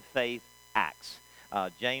faith acts.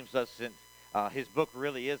 James doesn't, his book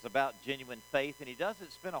really is about genuine faith, and he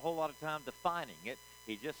doesn't spend a whole lot of time defining it.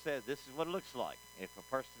 He just says this is what it looks like. If a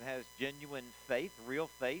person has genuine faith, real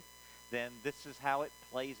faith, then this is how it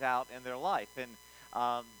plays out in their life. And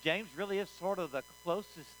James really is sort of the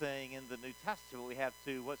closest thing in the New Testament we have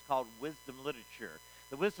to what's called wisdom literature.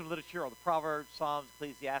 The wisdom literature are the Proverbs, Psalms,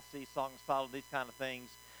 Ecclesiastes, Song of Solomon, these kind of things.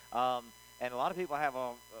 And a lot of people have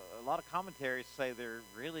a lot of commentaries say there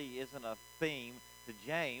really isn't a theme to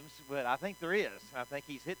James, but I think there is. I think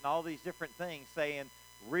he's hitting all these different things saying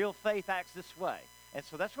real faith acts this way. And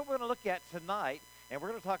so that's what we're going to look at tonight, and we're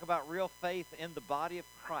going to talk about real faith in the body of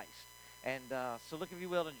Christ. And so look, if you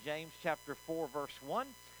will, in James chapter 4, verse 1,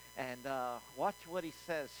 and watch what he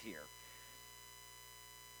says here.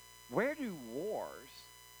 Where do wars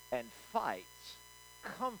and fights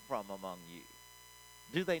come from among you?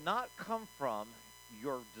 Do they not come from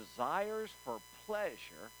your desires for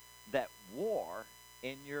pleasure that war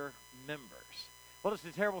in your members? Well, it's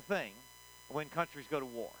a terrible thing when countries go to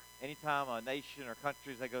war. Anytime a nation or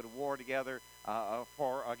countries, they go to war together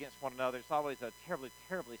against one another, it's always a terribly,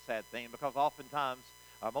 terribly sad thing, because oftentimes,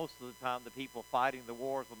 most of the time, the people fighting the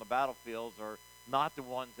wars on the battlefields are not the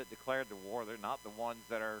ones that declared the war. They're not the ones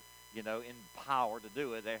that are, in power to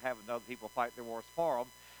do it. They have other people fight their wars for them.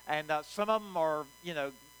 And some of them are,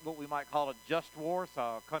 what we might call a just war. So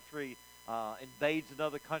a country invades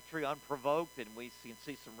another country unprovoked, and we can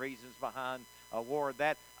see some reasons behind a war.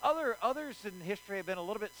 That others in history have been a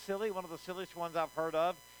little bit silly. One of the silliest ones I've heard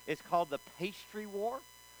of is called the Pastry War.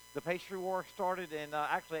 The Pastry War started in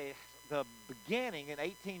actually the beginning in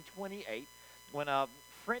 1828 when a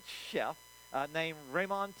French chef named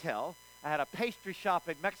Raymond Tell had a pastry shop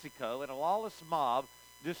in Mexico, and a lawless mob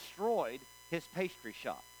destroyed his pastry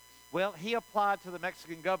shop. Well, he applied to the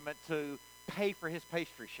Mexican government to pay for his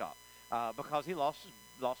pastry shop because he lost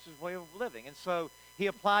his way of living. And so he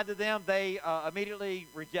applied to them. They immediately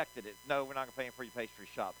rejected it. No, we're not going to pay him for your pastry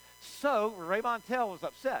shop. So Raymond Tell was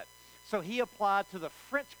upset. So he applied to the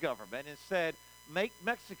French government and said, make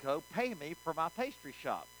Mexico pay me for my pastry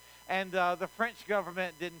shop. And the French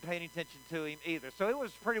government didn't pay any attention to him either. So it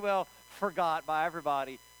was pretty well forgot by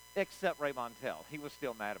everybody except Raymond Tell. He was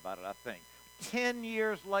still mad about it, I think. 10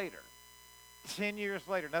 years later,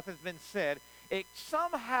 nothing's been said. It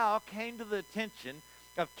somehow came to the attention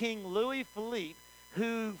of King Louis Philippe,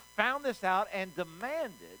 who found this out and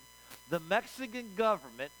demanded the Mexican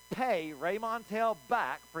government pay Raymond Tell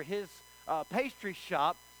back for his pastry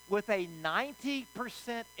shop with a 90%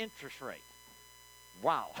 interest rate.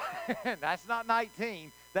 Wow. That's not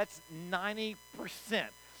 19. That's 90%.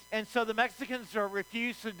 And so the Mexicans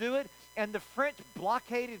refused to do it, and the French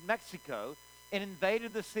blockaded Mexico and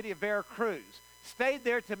invaded the city of Veracruz. Stayed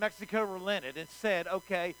there till Mexico relented and said,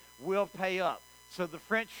 okay, we'll pay up. So the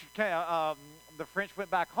French went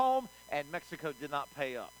back home, and Mexico did not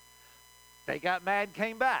pay up. They got mad and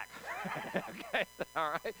came back. Okay,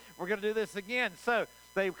 all right, we're going to do this again. So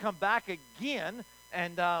they come back again,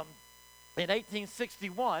 and in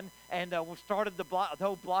 1861, and we started the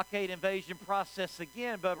whole blockade invasion process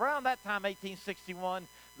again. But around that time, 1861,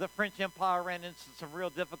 the French Empire ran into some real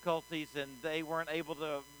difficulties, and they weren't able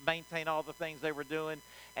to maintain all the things they were doing.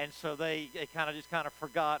 And so they kind of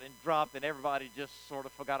forgot and dropped, and everybody just sort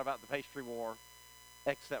of forgot about the pastry war,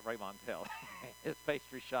 except Raymond Tell, his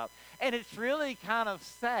pastry shop. And it's really kind of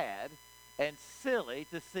sad and silly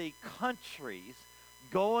to see countries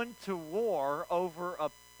going to war over a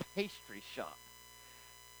pastry shop.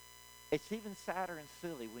 It's even sadder and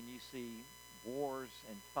silly when you see wars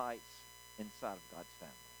and fights inside of God's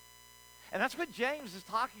family. And that's what James is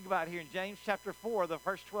talking about here in James chapter 4, the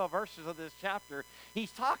first 12 verses of this chapter. He's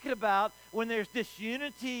talking about when there's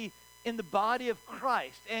disunity in the body of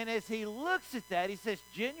Christ. And as he looks at that, he says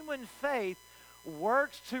genuine faith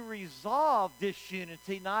works to resolve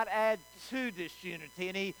disunity, not add to disunity.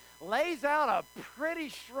 And he lays out a pretty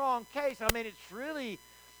strong case. I mean, it's really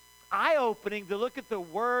eye-opening to look at the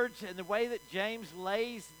words and the way that James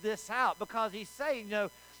lays this out, because he's saying,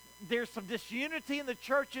 there's some disunity in the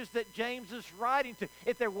churches that James is writing to.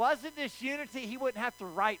 If there wasn't disunity, he wouldn't have to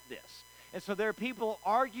write this. And so there are people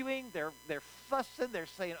arguing, they're fussing, they're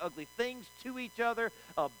saying ugly things to each other,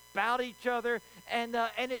 about each other, and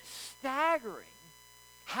it's staggering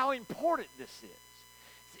how important this is.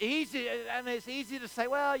 It's easy to say,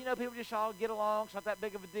 well, people just all get along, it's not that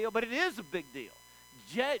big of a deal, but it is a big deal.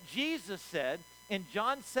 Jesus said in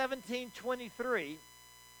John 17:23,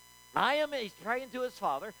 he's praying to his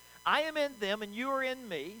Father, I am in them and you are in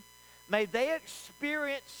me. May they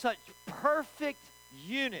experience such perfect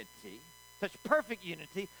unity such perfect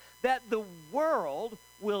unity, that the world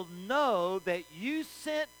will know that you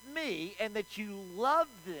sent me and that you love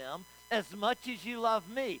them as much as you love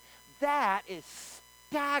me. That is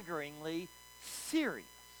staggeringly serious.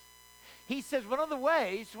 He says one of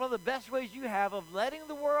the best ways you have of letting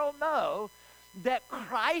the world know that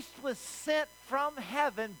Christ was sent from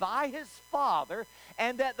heaven by his Father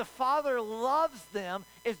and that the Father loves them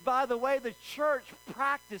is by the way the church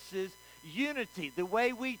practices unity, the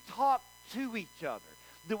way we talk to each other,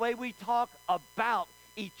 the way we talk about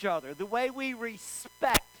each other, the way we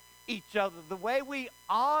respect each other, the way we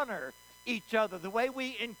honor each other, the way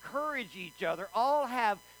we encourage each other, all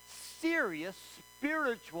have serious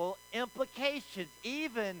spiritual implications,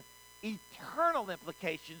 even eternal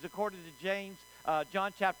implications, according to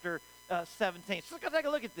John chapter 17. So let's take a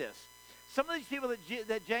look at this. Some of these people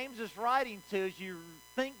that James is writing to, as you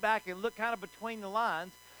think back and look kind of between the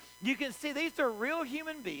lines, you can see these are real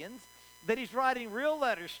human beings that he's writing real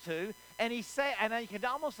letters to, and you can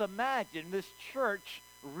almost imagine this church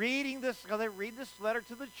reading this, because they read this letter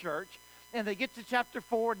to the church, and they get to chapter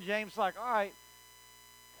 4, and James is like, all right,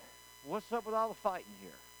 what's up with all the fighting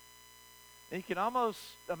here? And you can almost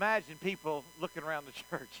imagine people looking around the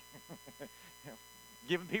church,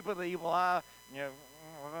 giving people the evil eye.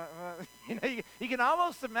 You can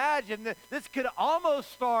almost imagine that this could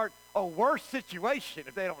almost start a worse situation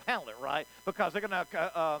if they don't handle it right, because they're going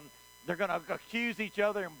to accuse each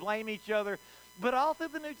other and blame each other. But all through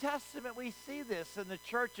the New Testament, we see this. In the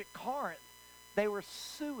church at Corinth, they were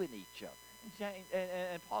suing each other.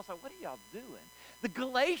 And Paul's like, what are y'all doing? The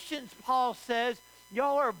Galatians, Paul says,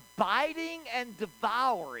 y'all are biting and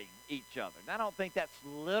devouring each other. Now, I don't think that's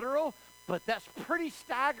literal, but that's pretty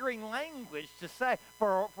staggering language to say.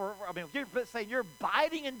 You're saying you're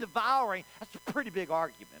biting and devouring. That's a pretty big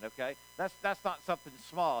argument, okay? That's not something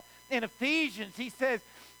small. In Ephesians, he says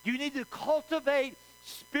you need to cultivate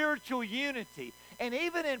spiritual unity. And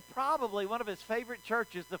even in probably one of his favorite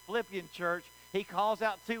churches, the Philippian church, he calls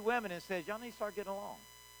out two women and says, y'all need to start getting along.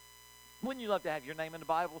 Wouldn't you love to have your name in the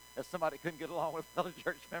Bible as somebody that couldn't get along with a fellow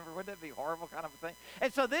church member? Wouldn't that be horrible kind of a thing?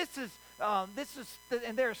 And so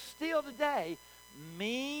and there's still today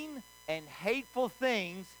mean and hateful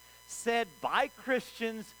things said by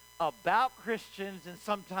Christians about Christians and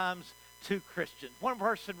sometimes to Christians. One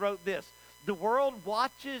person wrote this: the world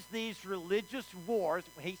watches these religious wars.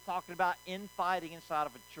 He's talking about infighting inside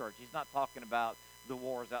of a church. He's not talking about the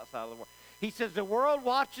wars outside of the world. He says the world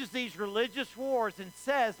watches these religious wars and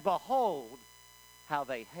says, behold, how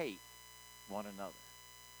they hate one another.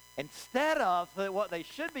 Instead of what they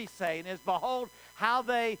should be saying is, behold, how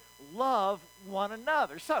they love one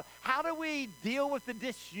another. So how do we deal with the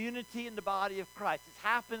disunity in the body of Christ? It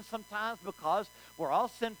happens sometimes because we're all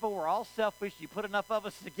sinful, we're all selfish. You put enough of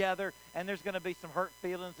us together, and there's going to be some hurt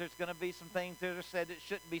feelings. There's going to be some things that are said that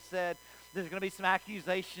shouldn't be said. There's going to be some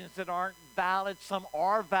accusations that aren't valid. Some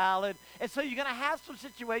are valid. And so you're going to have some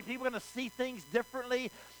situations. People are going to see things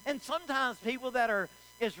differently. And sometimes people that are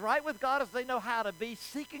as right with God as they know how to be,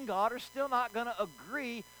 seeking God, are still not going to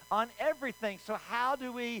agree on everything. So how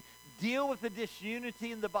do we deal with the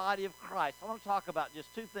disunity in the body of Christ? I want to talk about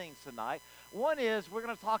just two things tonight. One is we're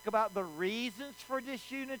going to talk about the reasons for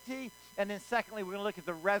disunity, and then secondly, we're going to look at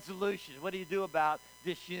the resolutions. What do you do about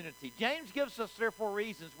disunity? James gives us 3 or 4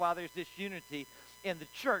 reasons why there's disunity in the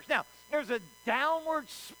church. Now, there's a downward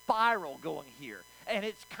spiral going here, and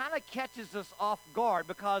it kind of catches us off guard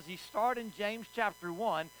because he starts in James chapter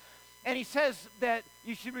 1, and he says that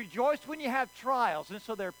you should rejoice when you have trials. And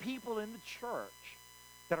so there are people in the church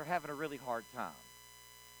that are having a really hard time.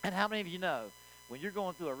 And how many of you know, when you're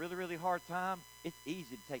going through a really, really hard time, it's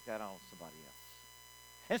easy to take that on somebody else.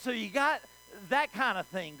 And so you got that kind of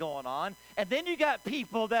thing going on. And then you got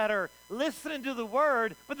people that are listening to the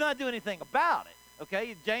word, but not doing anything about it.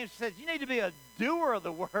 Okay, James says you need to be a doer of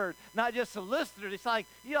the word, not just a listener. It's like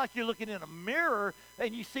you're looking in a mirror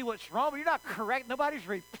and you see what's wrong, but you're not correct. Nobody's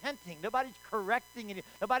repenting. Nobody's correcting it.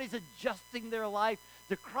 Nobody's adjusting their life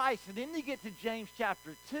to Christ. And then you get to James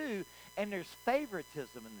chapter 2, and there's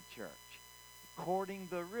favoritism in the church. Courting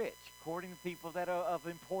the rich, courting the people that are of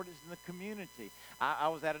importance in the community. I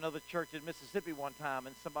was at another church in Mississippi one time,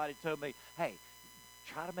 and somebody told me, hey,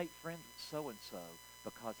 try to make friends with so-and-so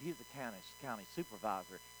because he's the county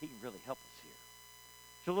supervisor. He can really help us here.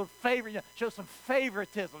 Show a little favor, show some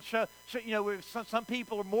favoritism. Show some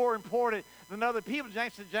people are more important than other people.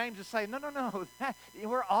 James is saying, no.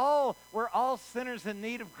 We're all sinners in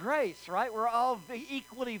need of grace, right? We're all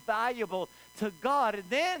equally valuable to God. And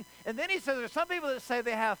then he says there's some people that say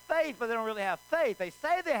they have faith, but they don't really have faith. They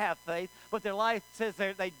say they have faith, but their life says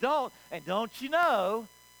they don't. And don't you know,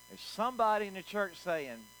 there's somebody in the church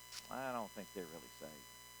saying, I don't think they're really saved.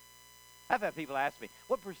 I've had people ask me,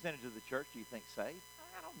 what percentage of the church do you think saved?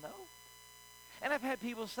 I don't know. And I've had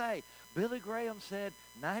people say, Billy Graham said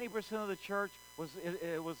 90% of the church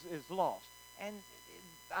is lost. And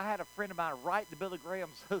I had a friend of mine write the Billy Graham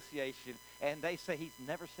Association, and they say he's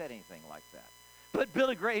never said anything like that. But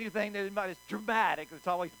Billy Graham, anything that is dramatic, it's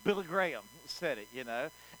always Billy Graham said it, you know.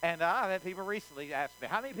 And I've had people recently ask me,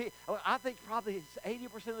 how many people? Well, I think probably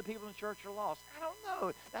 80% of the people in the church are lost. I don't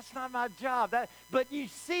know. That's not my job. But you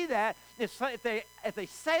see that if they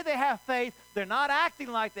say they have faith, they're not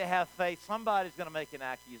acting like they have faith, somebody's going to make an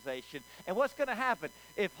accusation. And what's going to happen?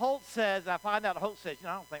 If Holt says, I find out Holt says,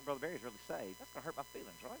 I don't think Brother Barry's really saved, that's going to hurt my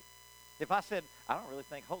feelings, right? If I said, I don't really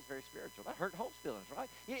think Holt's very spiritual, that hurt Holt's feelings, right?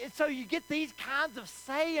 And so you get these kinds of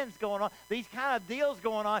sayings going on, these kind of deals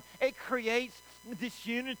going on. It creates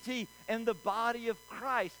disunity in the body of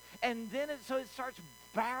Christ. And then it starts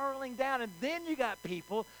barreling down. And then you got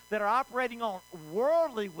people that are operating on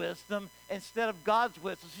worldly wisdom instead of God's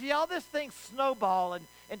wisdom. See, all this thing snowballing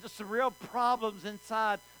into some real problems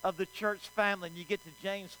inside of the church family. And you get to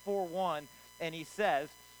James 4:1, and he says,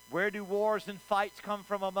 where do wars and fights come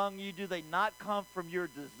from among you? Do they not come from your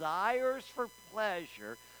desires for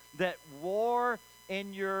pleasure that war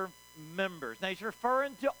in your members? Now, he's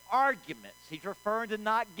referring to arguments. He's referring to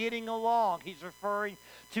not getting along. He's referring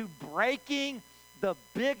to breaking the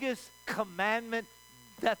biggest commandment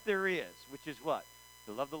that there is, which is what?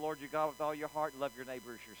 To love the Lord your God with all your heart and love your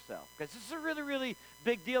neighbor as yourself. Because this is a really, really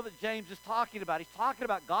big deal that James is talking about. He's talking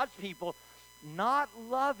about God's people not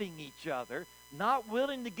loving each other, not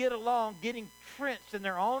willing to get along, getting trenched in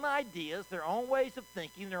their own ideas, their own ways of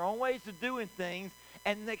thinking, their own ways of doing things,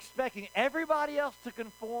 and expecting everybody else to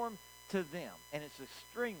conform to them. And it's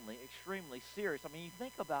extremely, extremely serious. I mean, you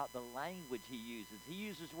think about the language he uses. He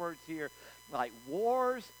uses words here like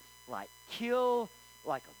wars, like kill,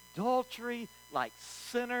 like adultery, like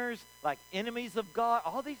sinners, like enemies of God.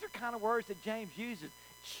 All these are kind of words that James uses.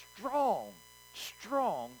 Strong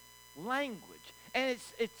language. And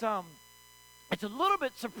it's a little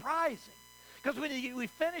bit surprising, because when we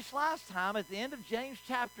finished last time at the end of James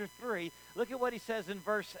chapter 3, look at what he says in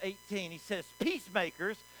verse 18. He says,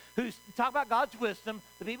 peacemakers who talk about God's wisdom,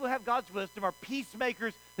 the people who have God's wisdom are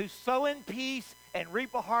peacemakers who sow in peace and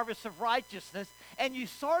reap a harvest of righteousness. And you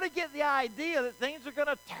sort of get the idea that things are going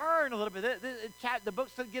to turn a little bit. The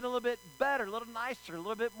book's going to get a little bit better, a little nicer, a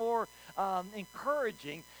little bit more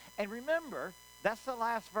encouraging. And remember, that's the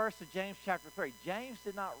last verse of James chapter 3. James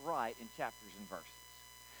did not write in chapters and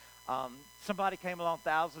verses. Somebody came along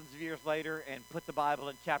thousands of years later and put the Bible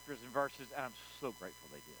in chapters and verses, and I'm so grateful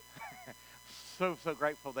they did. so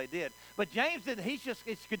grateful they did. But James didn't. He's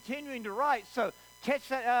continuing to write. So catch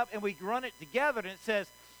that up, and we run it together, and it says,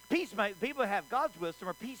 people who have God's wisdom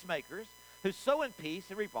are peacemakers who sow in peace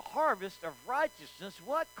and reap a harvest of righteousness.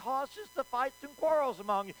 What causes the fights and quarrels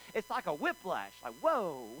among you? It's like a whiplash. Like,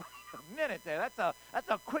 whoa, a minute there. That's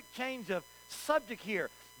a quick change of subject here.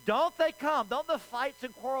 Don't the fights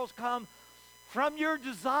and quarrels come from your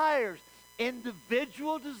desires,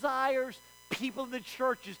 individual desires, people in the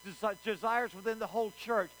church's desires within the whole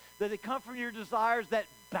church? That they come from your desires that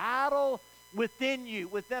battle within you,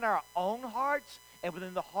 within our own hearts and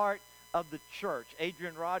within the heart of the church.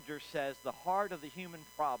 Adrian Rogers says the heart of the human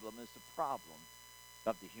problem is the problem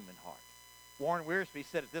of the human heart. Warren Wiersbe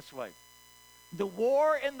said it this way: the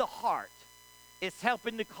war in the heart is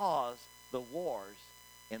helping to cause the wars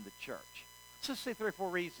in the church. Let's just say 3 or 4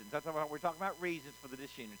 reasons. We're talking about reasons for the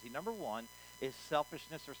disunity. Number 1 is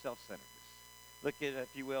selfishness or self-centeredness. Look at,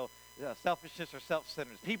 if you will, selfishness or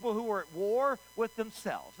self-centeredness. People who are at war with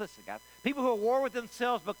themselves. Listen, guys. People who are at war with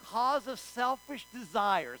themselves because of selfish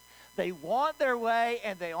desires. They want their way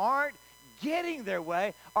and they aren't getting their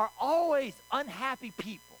way, are always unhappy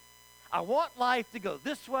people. I want life to go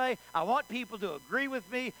this way. I want people to agree with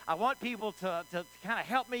me. I want people to kind of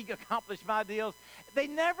help me accomplish my deals. They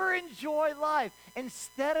never enjoy life.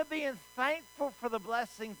 Instead of being thankful for the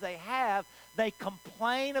blessings they have, they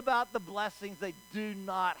complain about the blessings they do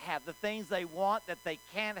not have, the things they want that they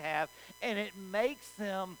can't have, and it makes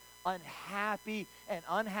them unhappy, and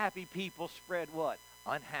unhappy people spread what?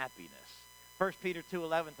 Unhappiness. 1 Peter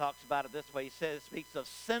 2:11 talks about it this way. He says, speaks of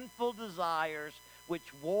sinful desires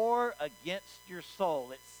which war against your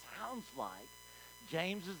soul. It sounds like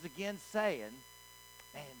James is again saying,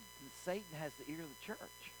 man, Satan has the ear of the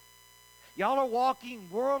church. Y'all are walking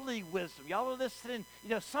worldly wisdom. Y'all are listening.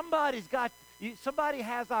 Somebody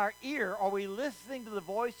has our ear. Are we listening to the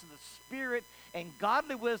voice of the Spirit and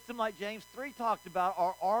godly wisdom like James 3 talked about,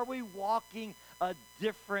 or are we walking a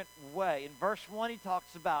different way? In verse 1, he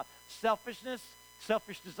talks about selfishness,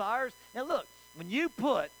 selfish desires. Now look, when you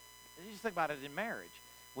put just think about it in marriage.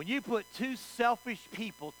 When you put two selfish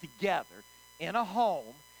people together in a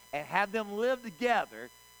home and have them live together,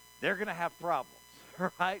 they're going to have problems,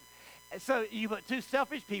 right? So you put two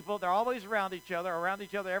selfish people, they're always around each other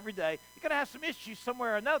every day. You're going to have some issues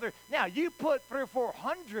somewhere or another. Now, you put 300 or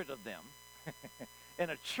 400 of them in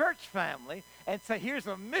a church family and say, here's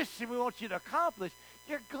a mission we want you to accomplish.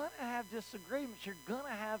 You're going to have disagreements. You're going to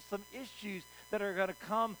have some issues that are going to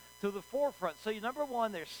come to the forefront. So, number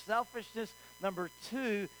one, there's selfishness. Number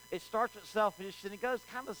two, it starts with selfishness, and it goes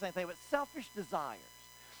kind of the same thing, but selfish desires.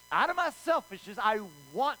 Out of my selfishness, I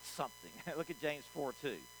want something. Look at James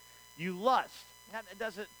 4:2. You lust. Now,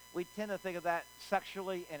 we tend to think of that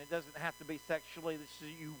sexually, and it doesn't have to be sexually.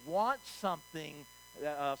 You want something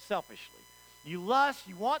selfishly. You lust,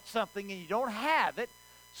 you want something, and you don't have it,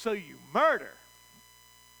 so you murder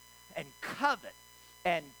and covet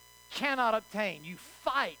and cannot obtain. You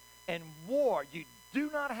fight and war. You do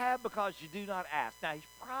not have because you do not ask. Now, he's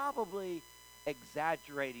probably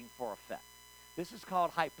exaggerating for effect. This is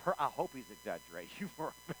called I hope he's exaggerating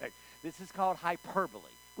for effect. This is called hyperbole.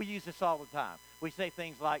 We use this all the time. We say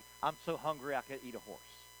things like, I'm so hungry I could eat a horse,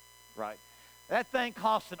 right? That thing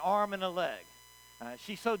costs an arm and a leg.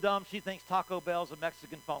 She's so dumb she thinks Taco Bell's a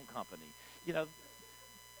Mexican phone company.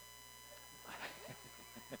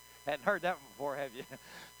 Hadn't heard that one before, have you?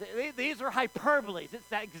 These are hyperboles. It's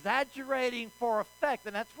that exaggerating for effect,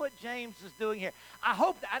 and that's what James is doing here. I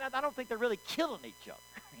don't think they're really killing each other.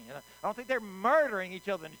 I don't think they're murdering each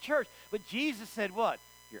other in the church. But Jesus said what?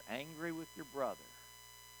 You're angry with your brother.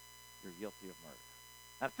 You're guilty of murder.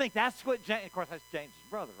 I think that's what James, of course, that's James's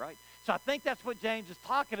brother, right? So I think that's what James is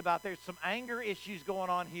talking about. There's some anger issues going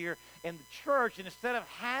on here in the church, and instead of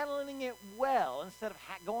handling it well, instead of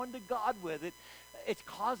going to God with it, it's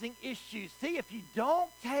causing issues. See, if you don't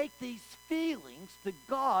take these feelings to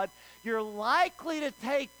God, you're likely to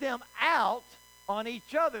take them out on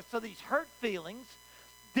each other. So these hurt feelings,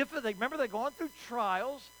 remember they're going through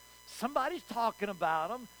trials. Somebody's talking about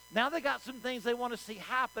them. Now they got some things they want to see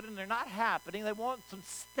happen, and they're not happening. They want some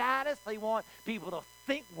status. They want people to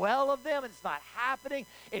think well of them, and it's not happening.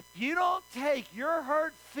 If you don't take your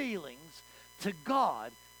hurt feelings to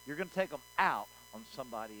God, you're going to take them out on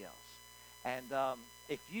somebody else. And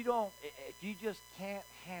if you just can't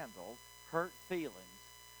handle hurt feelings,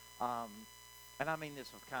 and I mean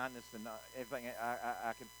this with kindness and everything,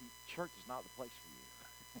 church is not the place for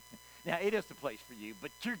you. Now, it is the place for you, but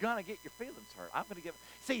you're going to get your feelings hurt.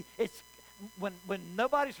 It's when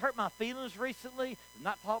nobody's hurt my feelings recently,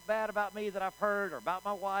 not talk bad about me that I've heard, or about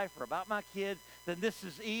my wife, or about my kids, then this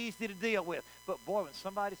is easy to deal with. But boy, when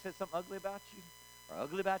somebody says something ugly about you, or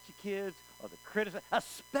ugly about your kids, or the criticize,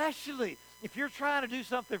 especially if you're trying to do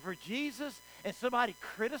something for Jesus and somebody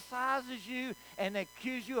criticizes you and they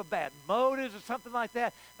accuse you of bad motives or something like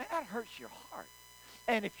that, man, that hurts your heart.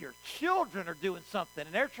 And if your children are doing something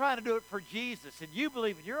and they're trying to do it for Jesus, and you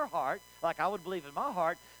believe in your heart, like I would believe in my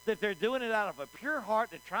heart, that they're doing it out of a pure heart,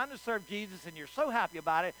 they're trying to serve Jesus, and you're so happy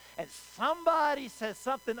about it, and somebody says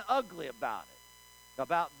something ugly about it,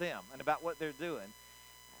 about them and about what they're doing,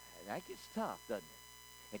 that gets tough, doesn't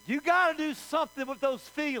it? And you got to do something with those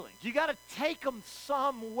feelings. You got to take them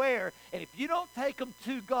somewhere. And if you don't take them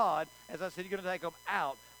to God, as I said, you're going to take them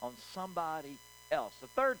out on somebody else. The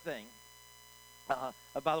third thing,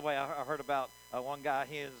 by the way, I heard about one guy.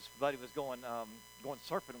 His buddy was going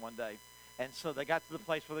surfing one day, and so they got to the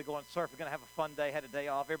place where they're going surfing, going to have a fun day, had a day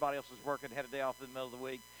off. Everybody else was working, had a day off in the middle of the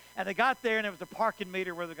week. And they got there, and there was a parking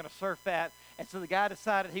meter where they're going to surf at. And so the guy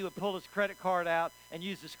decided he would pull his credit card out and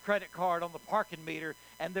use his credit card on the parking meter,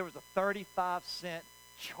 and there was a 35-cent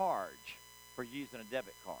charge for using a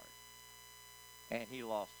debit card. And he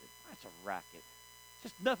lost it. That's a racket.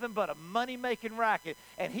 Just nothing but a money-making racket.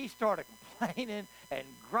 And he started complaining and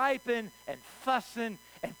griping and fussing.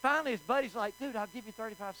 And finally his buddy's like, dude, I'll give you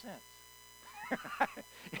 35 cents.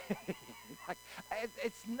 Like,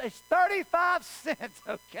 it's 35 cents,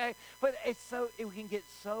 okay? But we can get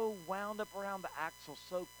so wound up around the axle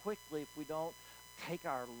so quickly if we don't take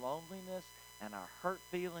our loneliness and our hurt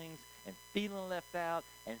feelings and feeling left out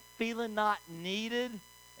and feeling not needed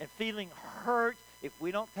and feeling hurt. If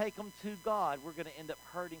we don't take them to God, we're going to end up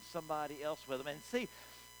hurting somebody else with them. And see,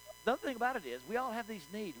 the other thing about it is we all have these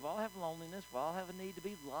needs. We all have loneliness. We all have a need to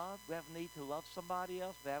be loved. We have a need to love somebody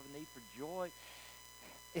else. We have a need for joy.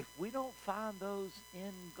 If we don't find those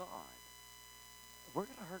in God, we're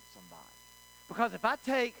going to hurt somebody. Because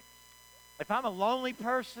if I'm a lonely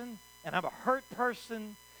person and I'm a hurt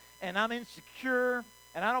person and I'm insecure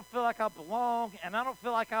and I don't feel like I belong, and I don't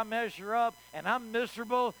feel like I measure up, and I'm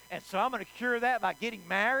miserable, and so I'm going to cure that by getting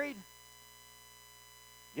married,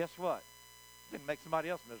 guess what? It's going to make somebody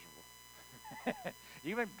else miserable.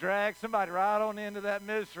 You can drag somebody right on into that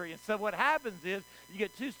misery. And so what happens is you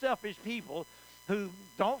get two selfish people who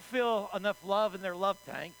don't feel enough love in their love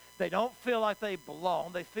tank. They don't feel like they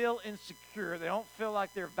belong. They feel insecure. They don't feel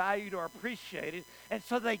like they're valued or appreciated. And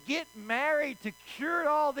so they get married to cure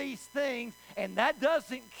all these things, and that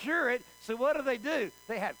doesn't cure it. So what do?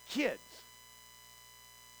 They have kids.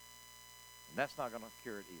 And that's not going to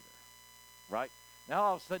cure it either, right? Now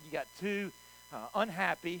all of a sudden you got two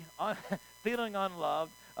unhappy, feeling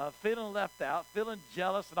unloved, feeling left out, feeling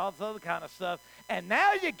jealous, and all this other kind of stuff. And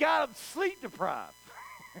now you got them sleep deprived.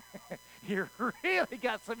 You really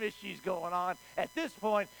got some issues going on at this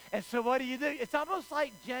point. And so what do? It's almost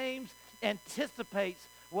like James anticipates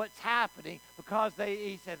what's happening because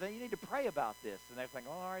he says, you need to pray about this. And they're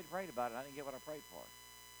thinking, I already prayed about it. I didn't get what I prayed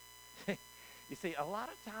for. You see, a lot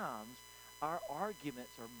of times our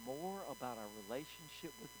arguments are more about our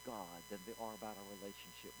relationship with God than they are about our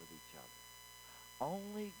relationship with each other.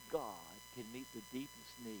 Only God can meet the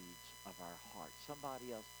deepest needs of our heart.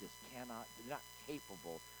 Somebody else just cannot, they're not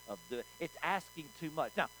capable of doing it. It's asking too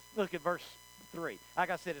much. Now, look at verse 3. Like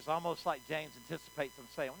I said, it's almost like James anticipates them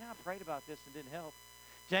saying, I prayed about this and didn't help.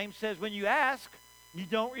 James says, when you ask, you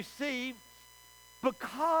don't receive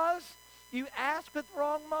because you ask with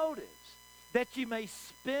wrong motives, that you may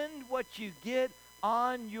spend what you get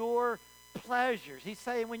on your pleasures. He's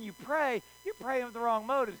saying when you pray, you're praying with the wrong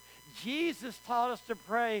motives. Jesus taught us to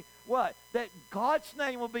pray what? That God's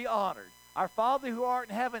name will be honored. Our Father who art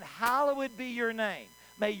in heaven, hallowed be your name.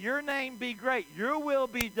 May your name be great. Your will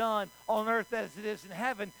be done on earth as it is in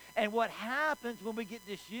heaven. And what happens when we get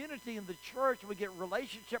disunity in the church, we get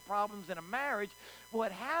relationship problems in a marriage,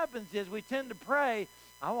 what happens is we tend to pray,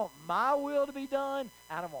 I want my will to be done,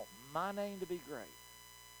 and I want my name to be great.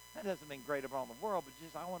 That doesn't mean great around the world, but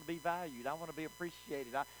just I want to be valued. I want to be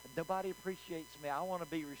appreciated. Nobody appreciates me. I want to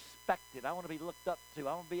be respected. I want to be looked up to.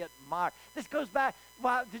 I want to be admired. This goes back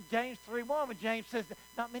to James 3:1 when James says that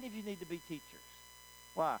not many of you need to be teachers.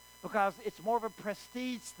 Why? Because it's more of a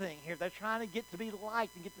prestige thing here. They're trying to get to be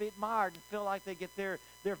liked and get to be admired and feel like they get their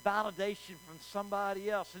validation from somebody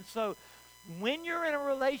else. And so when you're in a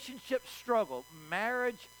relationship struggle,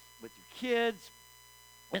 marriage, with your kids,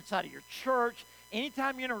 inside of your church,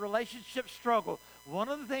 anytime you're in a relationship struggle, one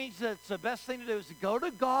of the things that's the best thing to do is to go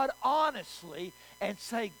to God honestly and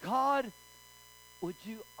say, God, would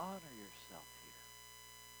you honor yourself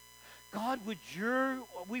here? God,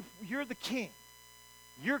 you're the king.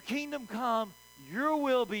 Your kingdom come, your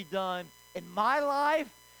will be done in my life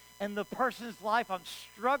and the person's life I'm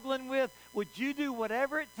struggling with. Would you do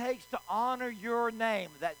whatever it takes to honor your name?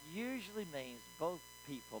 That usually means both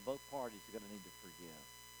parties are going to need to forgive.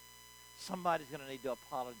 Somebody's going to need to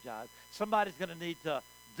apologize. Somebody's going to need to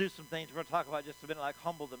do some things we're going to talk about just a minute, like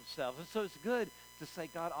humble themselves. And so it's good to say,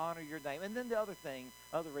 God, honor your name. And then the other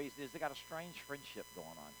reason is they got a strange friendship going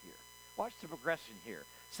on here. Watch the progression here.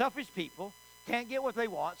 Selfish people can't get what they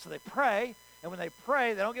want, so they pray. And when they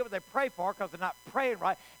pray, they don't get what they pray for because they're not praying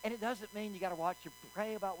right. And it doesn't mean you got to watch you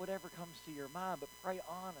pray about whatever comes to your mind, but pray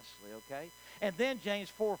honestly, okay? And then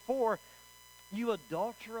James 4:4, you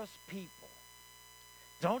adulterous people.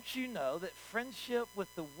 Don't you know that friendship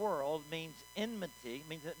with the world means enmity,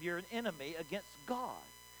 means that you're an enemy against God?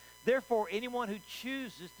 Therefore, anyone who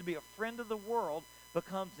chooses to be a friend of the world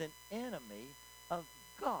becomes an enemy of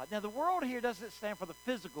God. Now, the world here doesn't stand for the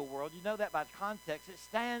physical world. You know that by context. It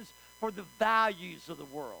stands for the values of the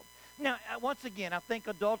world. Now, once again, I think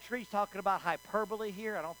adultery is talking about hyperbole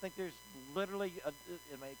here. I don't think there's literally,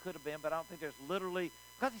 it could have been, but I don't think there's literally,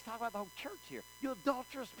 because he's talking about the whole church here. You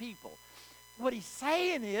adulterous people. What he's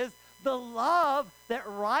saying is the love that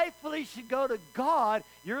rightfully should go to God,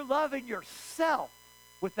 you're loving yourself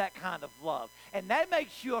with that kind of love. And that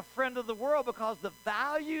makes you a friend of the world because the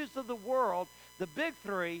values of the world, the big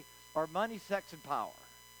three, are money, sex, and power.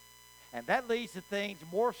 And that leads to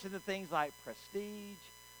morphs into things like prestige,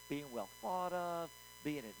 being well thought of,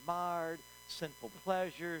 being admired, sinful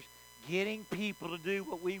pleasures, getting people to do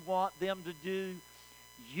what we want them to do,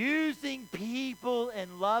 using people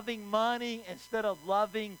and loving money instead of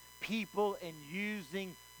loving people and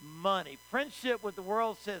using money. Friendship with the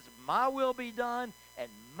world says, my will be done and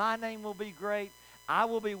my name will be great. I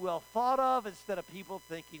will be well thought of instead of people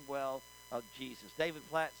thinking well of Jesus. David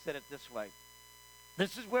Platt said it this way.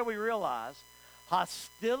 This is where we realize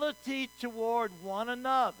hostility toward one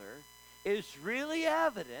another is really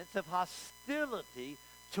evidence of hostility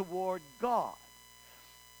toward God.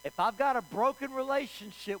 If I've got a broken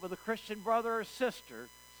relationship with a Christian brother or sister,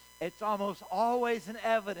 it's almost always an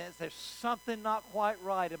evidence there's something not quite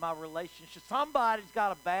right in my relationship. Somebody's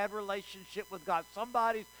got a bad relationship with God.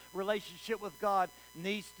 Somebody's relationship with God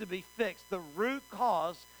needs to be fixed. The root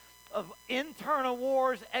cause of internal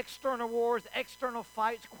wars, external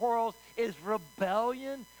fights, quarrels is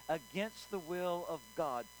rebellion against the will of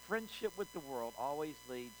God. Friendship with the world always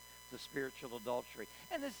leads to spiritual adultery.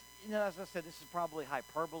 And this, as I said, this is probably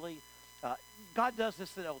hyperbole. God does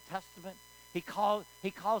this in the Old Testament. He calls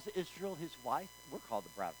Israel his wife. We're called the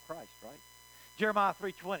bride of Christ, right? Jeremiah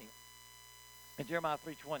 3:20. In Jeremiah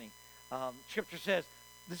 3:20, Scripture says,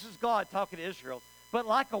 this is God talking to Israel, but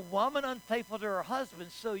like a woman unfaithful to her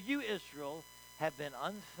husband, so you, Israel, have been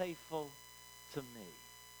unfaithful to me.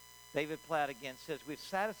 David Platt again says, we've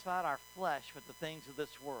satisfied our flesh with the things of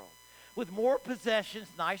this world. With more possessions,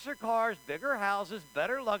 nicer cars, bigger houses,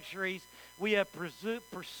 better luxuries, we have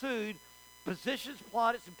pursued positions,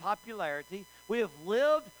 plaudits, and popularity. We have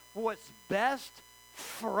lived for what's best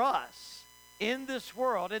for us in this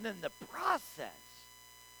world, and in the process,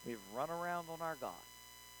 we've run around on our God.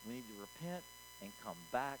 We need to repent and come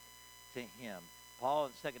back to him. Paul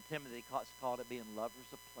in 2 Timothy called it being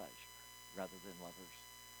lovers of pleasure rather than lovers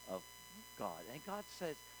of God. And God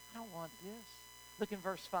says, I don't want this. Look in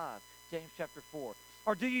verse 5, James chapter 4.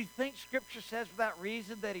 Or do you think Scripture says without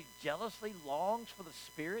reason that he jealously longs for the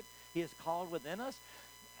Spirit he has called within us?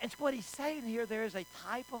 And what he's saying here, there is a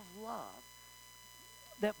type of love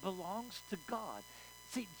that belongs to God.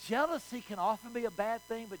 See, jealousy can often be a bad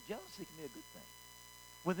thing, but jealousy can be a good thing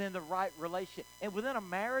within the right relationship. And within a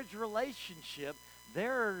marriage relationship,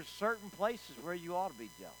 there are certain places where you ought to be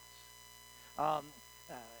jealous.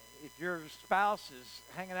 If your spouse is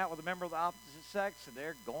hanging out with a member of the opposite sex and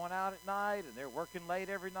they're going out at night and they're working late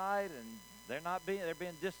every night and they're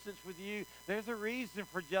being distanced with you, there's a reason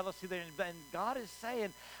for jealousy there. And God is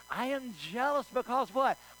saying, I am jealous because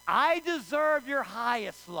what? I deserve your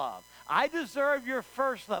highest love. I deserve your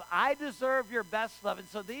first love. I deserve your best love. And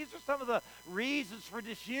so these are some of the reasons for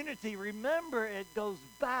disunity. Remember, it goes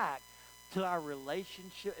back to our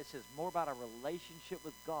relationship. It says more about our relationship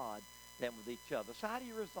with God than with each other. So how do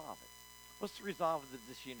you resolve it? What's the resolve of the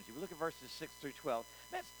disunity? We look at verses 6 through 12.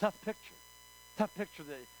 Man, it's a tough picture. Tough picture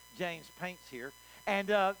that James paints here. And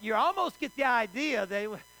you almost get the idea that,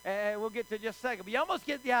 we'll get to it in just a second, but you almost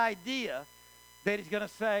get the idea that he's going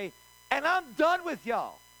to say, and I'm done with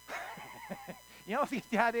y'all. You almost get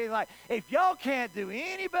the idea like, if y'all can't do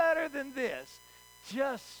any better than this,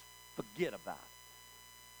 just forget about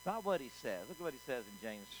it. Not what he says. Look at what he says in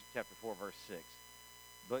James chapter 4, verse 6.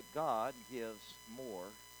 But God gives more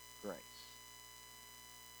grace.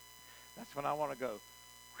 That's when I want to go,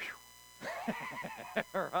 whew.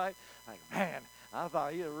 All right? Like, man, I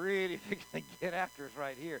thought you were really going to get after us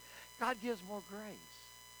right here. God gives more grace.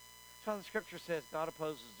 That's why the Scripture says God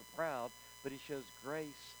opposes the proud, but he shows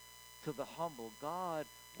grace to the humble. God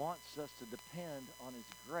wants us to depend on his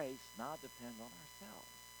grace, not depend on ourselves.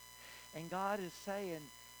 And God is saying,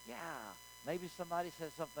 yeah, maybe somebody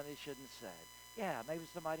said something they shouldn't have said. Yeah, maybe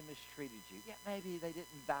somebody mistreated you. Yeah, maybe they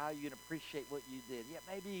didn't value and appreciate what you did. Yeah,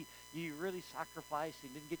 maybe you really sacrificed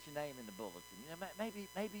and didn't get your name in the bulletin. You know,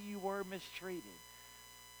 maybe you were mistreated.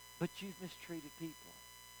 But you've mistreated people.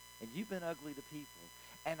 And you've been ugly to people.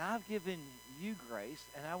 And I've given you grace,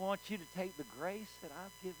 and I want you to take the grace that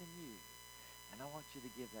I've given you, and I want you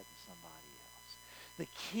to give that to somebody else. The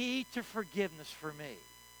key to forgiveness for me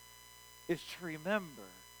is to remember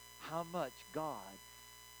how much God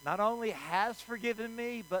not only has forgiven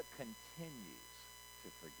me, but continues to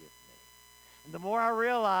forgive me. And the more I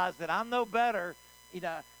realize that I'm no better,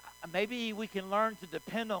 maybe we can learn to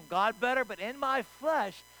depend on God better, but in my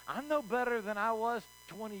flesh, I'm no better than I was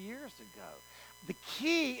 20 years ago. The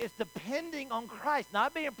key is depending on Christ,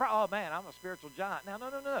 not being proud. Oh, man, I'm a spiritual giant.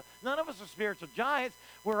 No. None of us are spiritual giants.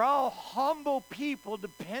 We're all humble people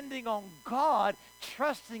depending on God,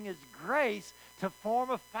 trusting his grace to form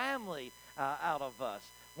a family out of us.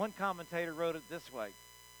 One commentator wrote it this way.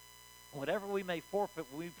 Whatever we may forfeit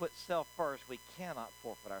when we put self first, we cannot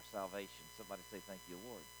forfeit our salvation. Somebody say, thank you,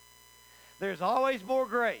 Lord. There's always more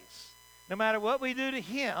grace. No matter what we do to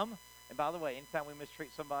him, and by the way, anytime we mistreat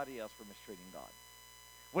somebody else, we're mistreating God.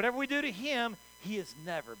 Whatever we do to him, he is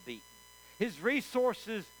never beaten. His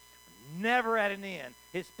resources are never at an end.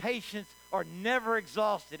 His patience are never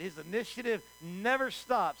exhausted. His initiative never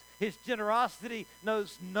stops. His generosity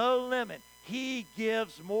knows no limit. He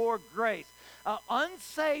gives more grace. An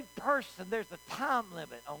unsaved person, there's a time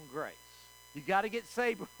limit on grace. You got to get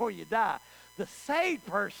saved before you die. The saved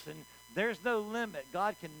person, there's no limit.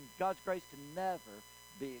 God's grace can never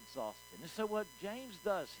be exhausted. And so what James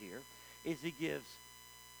does here is he gives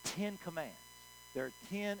 10 commands. There are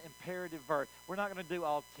 10 imperative verbs. We're not going to do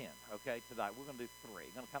all 10, okay, tonight. We're going to do 3.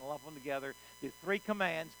 We're going to kind of lump them together, do 3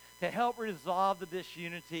 commands to help resolve the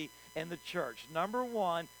disunity in the church. Number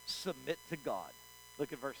 1, submit to God.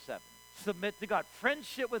 Look at verse 7. Submit to God.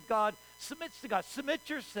 Friendship with God submits to God. Submit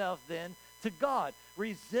yourselves then to God.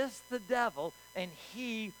 Resist the devil, and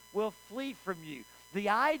he will flee from you. The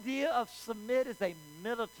idea of submit is a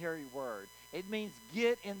military word. It means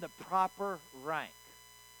get in the proper rank.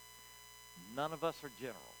 None of us are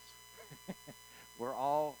generals. We're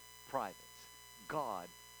all privates. God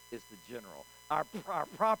is the general. Our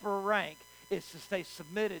proper rank is to stay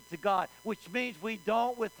submitted to God, which means we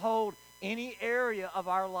don't withhold any area of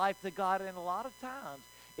our life to God. And a lot of times,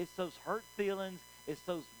 it's those hurt feelings, it's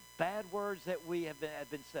those bad words that we have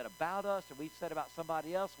been said about us or we've said about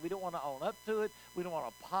somebody else. We don't want to own up to it. We don't want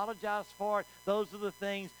to apologize for it. Those are the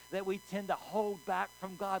things that we tend to hold back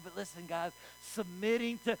from God. But listen, guys,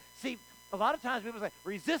 submitting to, see, a lot of times people say,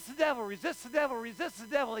 resist the devil, resist the devil, resist the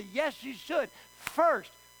devil. Yes, you should.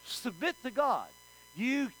 First, submit to God.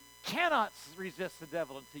 You cannot resist the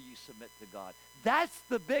devil until you submit to God. That's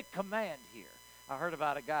the big command here. I heard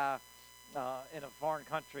about a guy in a foreign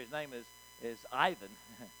country. His name is Ivan.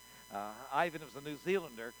 Ivan was a New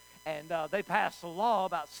Zealander, and they passed a law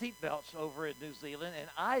about seatbelts over in New Zealand, and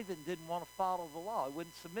Ivan didn't want to follow the law. He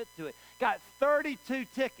wouldn't submit to it. Got 32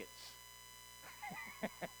 tickets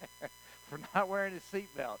for not wearing his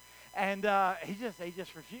seatbelt. And he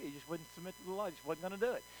just refused. He just wouldn't submit to the law. He just wasn't going to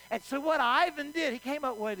do it. And so what Ivan did, he came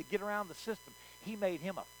up with a way to get around the system. He made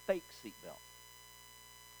him a fake seatbelt.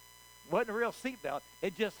 Wasn't a real seatbelt.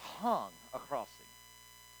 It just hung across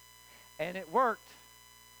him. And it worked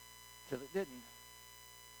till it didn't.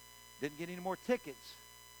 Didn't get any more tickets.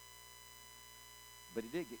 But he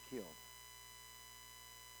did get killed.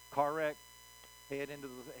 Car wreck, head into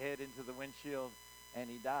the windshield, and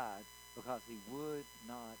he died because he would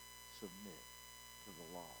not submit to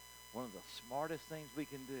the law. One of the smartest things we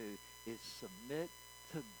can do is submit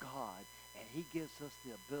to God, and he gives us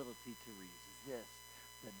the ability to resist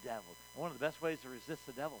the devil. And one of the best ways to resist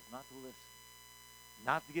the devil is not to listen,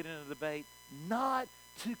 not to get in a debate, not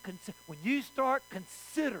to consider. When you start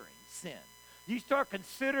considering sin, you start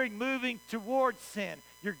considering moving towards sin,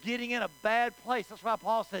 you're getting in a bad place. That's why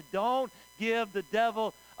Paul said, don't give the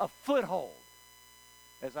devil a foothold.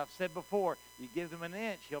 As I've said before, you give him an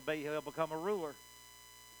inch, he'll become a ruler.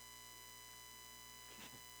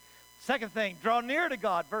 Second thing, draw near to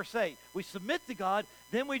God. Verse 8, we submit to God,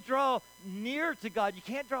 then we draw near to God. You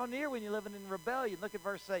can't draw near when you're living in rebellion. Look at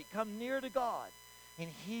verse 8. Come near to God, and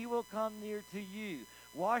he will come near to you.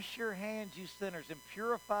 Wash your hands, you sinners, and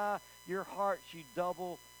purify your hearts, you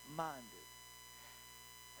double-minded.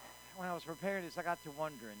 When I was preparing this, I got to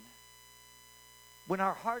wondering, when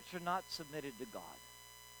our hearts are not submitted to God,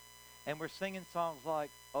 and we're singing songs like,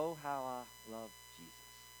 oh, how I love Jesus.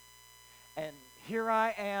 And here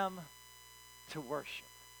I am to worship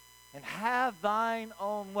and have thine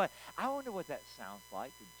own way. I wonder what that sounds like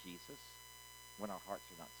to Jesus when our hearts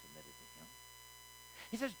are not submitted to him.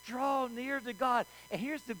 He says, draw near to God. And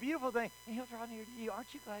here's the beautiful thing, and he'll draw near to you.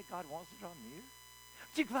 Aren't you glad God wants to draw near?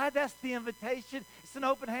 Aren't you glad that's the invitation? It's an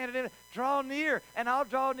open-handed invitation. Draw near, and I'll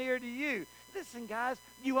draw near to you. Listen, guys,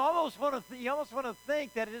 you almost want to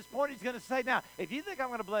think that at this point he's going to say, now, if you think I'm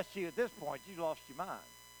going to bless you at this point, you lost your mind.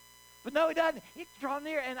 But no, he doesn't. He draw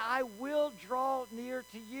near, and I will draw near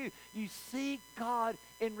to you. You seek God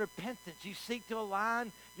in repentance. You seek to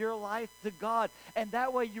align your life to God, and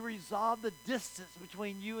that way you resolve the distance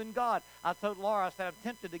between you and God. I told Laura, I said, I'm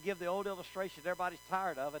tempted to give the old illustration everybody's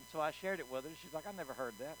tired of, and so I shared it with her. She's like, I never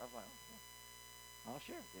heard that. I was like, oh, I'll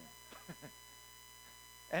share it then.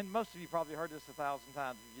 And most of you probably heard this 1,000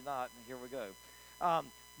 times. If you're not, here we go.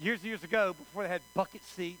 Years ago, before they had bucket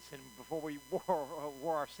seats and before we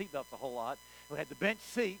wore our seatbelts a whole lot, we had the bench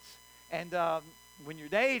seats. And when you're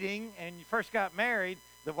dating and you first got married,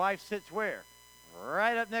 the wife sits where?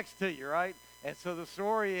 Right up next to you, right? And so the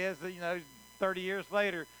story is that, 30 years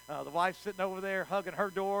later, the wife's sitting over there hugging her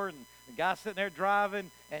door, and the guy's sitting there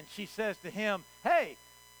driving, and she says to him, hey,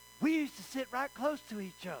 we used to sit right close to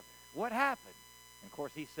each other. What happened? And of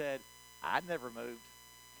course, he said, I never moved.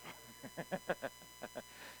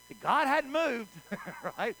 God hadn't moved,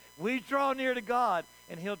 right? We draw near to God,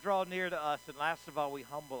 and he'll draw near to us. And last of all, we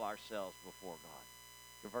humble ourselves before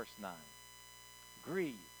God. Verse 9.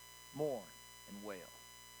 Grieve, mourn, and wail.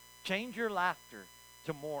 Change your laughter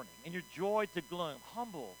to mourning, and your joy to gloom.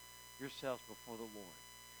 Humble yourselves before the Lord,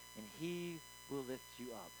 and he will lift you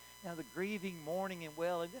up. Now, the grieving, mourning, and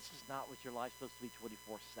wailing, this is not what your life's supposed to be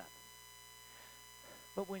 24/7.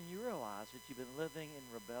 But when you realize that you've been living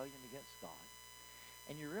in rebellion against God,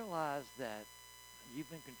 and you realize that you've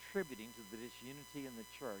been contributing to the disunity in the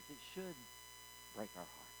church, it should break our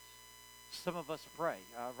hearts. Some of us pray.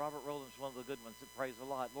 Robert Rowland's one of the good ones that prays a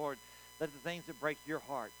lot. Lord, let the things that break your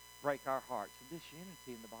heart break our hearts. And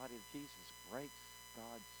disunity in the body of Jesus breaks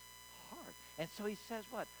God's heart. And so he says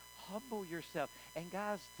what? Humble yourself. And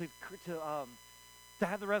guys, to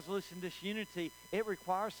have the resolution of disunity, it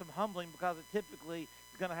requires some humbling, because it typically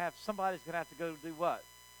is going to have, somebody's going to have to go do what?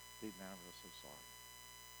 Dude, man, I'm real so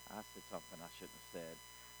sorry. I said something I shouldn't have said.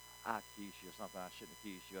 I accused you of something I shouldn't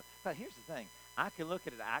accuse you of. But here's the thing. I can look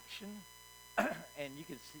at an action, and you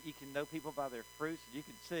can know people by their fruits. You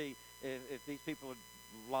can see if these people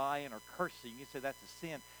are lying or cursing. You can say that's a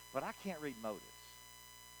sin. But I can't read motives.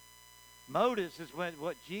 Motives is when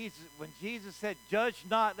Jesus said, "Judge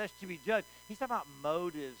not, lest you be judged." He's talking about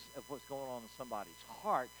motives of what's going on in somebody's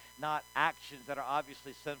heart, not actions that are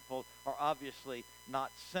obviously sinful or obviously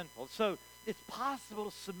not sinful. So it's possible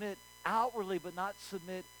to submit outwardly, but not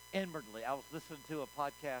submit inwardly. I was listening to a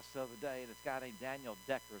podcast the other day, and this guy named Daniel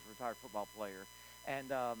Decker, a retired football player, and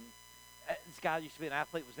this guy used to be an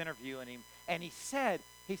athlete, was interviewing him, and he said,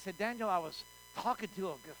 Daniel, I was talking to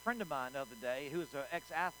a friend of mine the other day who was an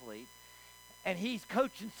ex-athlete, and he's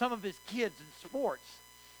coaching some of his kids in sports.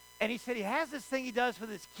 And he said he has this thing he does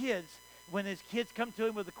with his kids. When his kids come to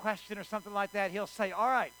him with a question or something like that, he'll say, all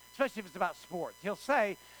right, especially if it's about sports, he'll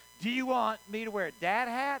say, do you want me to wear a dad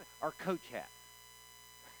hat or coach hat?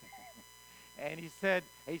 And he said,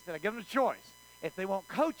 I give them a choice. If they want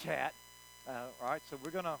coach hat, all right, so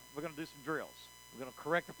we're gonna do some drills. We're gonna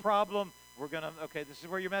correct the problem. Okay, this is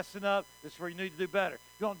where you're messing up. This is where you need to do better. If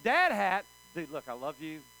you want dad hat, dude, look, I love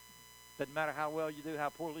you. Doesn't matter how well you do, how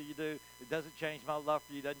poorly you do. It doesn't change my love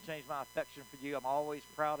for you. Doesn't change my affection for you. I'm always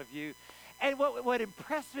proud of you. And what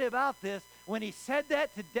impressed me about this, when he said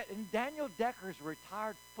that to Daniel Decker's a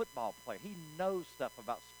retired football player. He knows stuff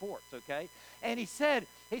about sports, okay? And he said,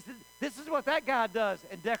 this is what that guy does.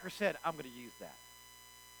 And Decker said, I'm going to use that.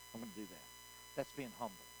 I'm going to do that. That's being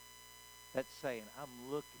humble. That's saying,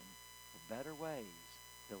 I'm looking for better ways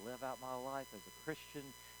to live out my life as a Christian,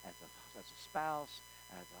 as a spouse,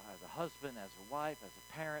 as a husband, as a wife, as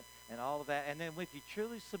a parent, and all of that. And then if you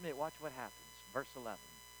truly submit, watch what happens. Verse 11,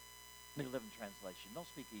 New Living Translation. Don't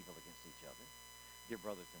speak evil against each other, dear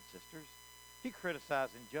brothers and sisters. If you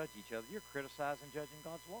criticize and judge each other, you're criticizing and judging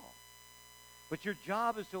God's law. But your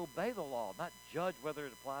job is to obey the law, not judge whether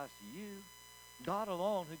it applies to you. God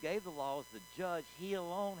alone, who gave the law, is the judge. He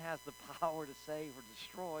alone has the power to save or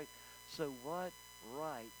destroy. So what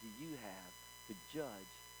right do you have to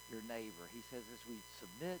judge your neighbor? He says, as we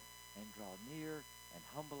submit and draw near and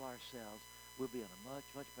humble ourselves, we'll be in a much,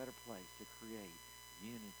 much better place to create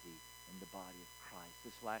unity in the body of Christ.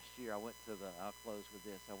 This last year, I'll close with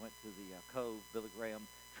this. I went to the Cove Billy Graham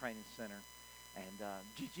Training Center, and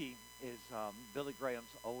Gigi is Billy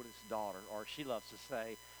Graham's oldest daughter, or she loves to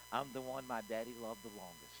say, I'm the one my daddy loved the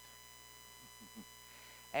longest.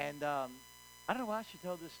 And I don't know why she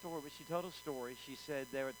told this story, but she told a story. She said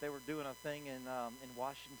they were doing a thing in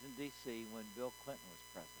Washington, D.C. when Bill Clinton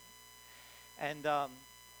was president. And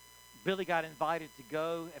Billy got invited to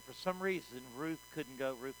go, and for some reason, Ruth couldn't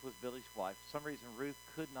go. Ruth was Billy's wife. For some reason, Ruth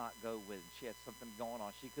could not go with him. She had something going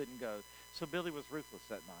on. She couldn't go. So Billy was ruthless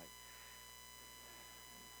that night.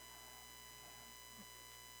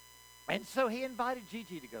 And so he invited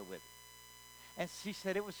Gigi to go with him. And she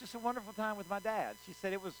said, it was just a wonderful time with my dad. She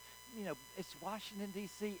said it was, it's Washington,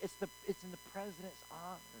 D.C. It's in the president's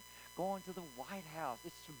honor, going to the White House.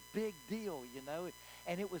 It's a big deal,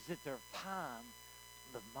 And it was at their time,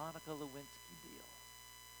 the Monica Lewinsky deal.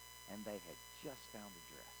 And they had just found a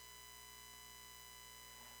dress.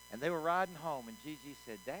 And they were riding home, and Gigi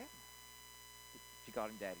said, Dad? She called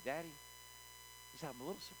him Daddy. Daddy? He said, I'm a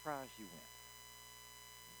little surprised you went.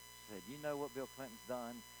 She said, you know what Bill Clinton's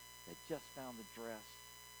done? They just found the dress.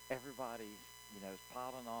 Everybody, is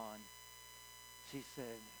piling on. She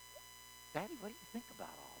said, Daddy, what do you think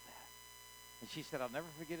about all that? And she said, I'll never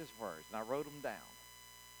forget his words. And I wrote them down.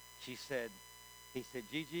 He said,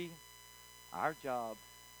 Gigi, our job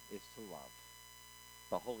is to love.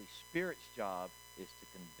 The Holy Spirit's job is to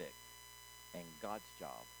convict. And God's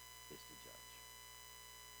job is to judge.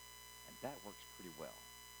 And that works pretty well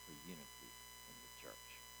for unity in the church.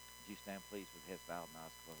 Would you stand, please, with heads bowed and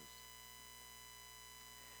eyes closed?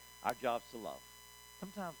 Our job's to love.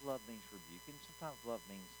 Sometimes love means rebuking. Sometimes love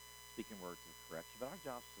means speaking words of correction. But our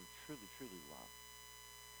job's to truly, truly love.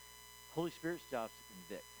 Holy Spirit's job is to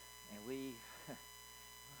convict. And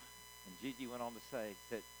and Gigi went on to say,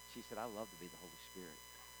 she said, I love to be the Holy Spirit.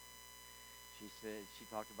 She said, she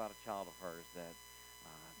talked about a child of hers that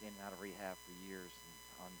in and out of rehab for years and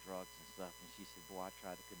on drugs and stuff. And she said, boy, I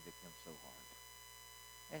tried to convict him so hard.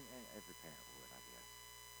 And every parent would, I guess.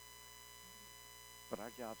 But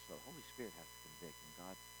our job, so the Holy Spirit has to convict, and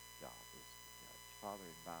God's job is to judge. Father,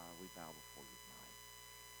 we bow before you tonight.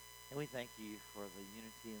 And we thank you for the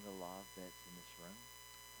unity and the love that's in this room.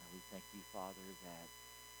 And we thank you, Father, that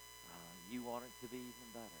you want it to be even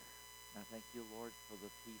better. And I thank you, Lord, for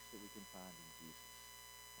the peace that we can find in Jesus.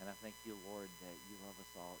 And I thank you, Lord, that you love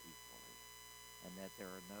us all equally, and that there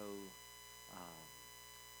are no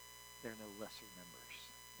lesser members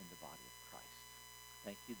in the body of Christ.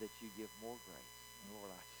 Thank you that you give more grace. And Lord,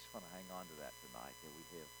 I just want to hang on to that tonight, that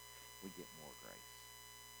we get more grace.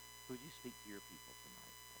 Would you speak to your people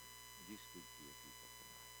tonight, Lord? Would you speak to your people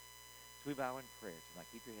tonight? So we bow in prayer tonight.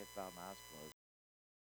 Keep your heads bowed and eyes closed.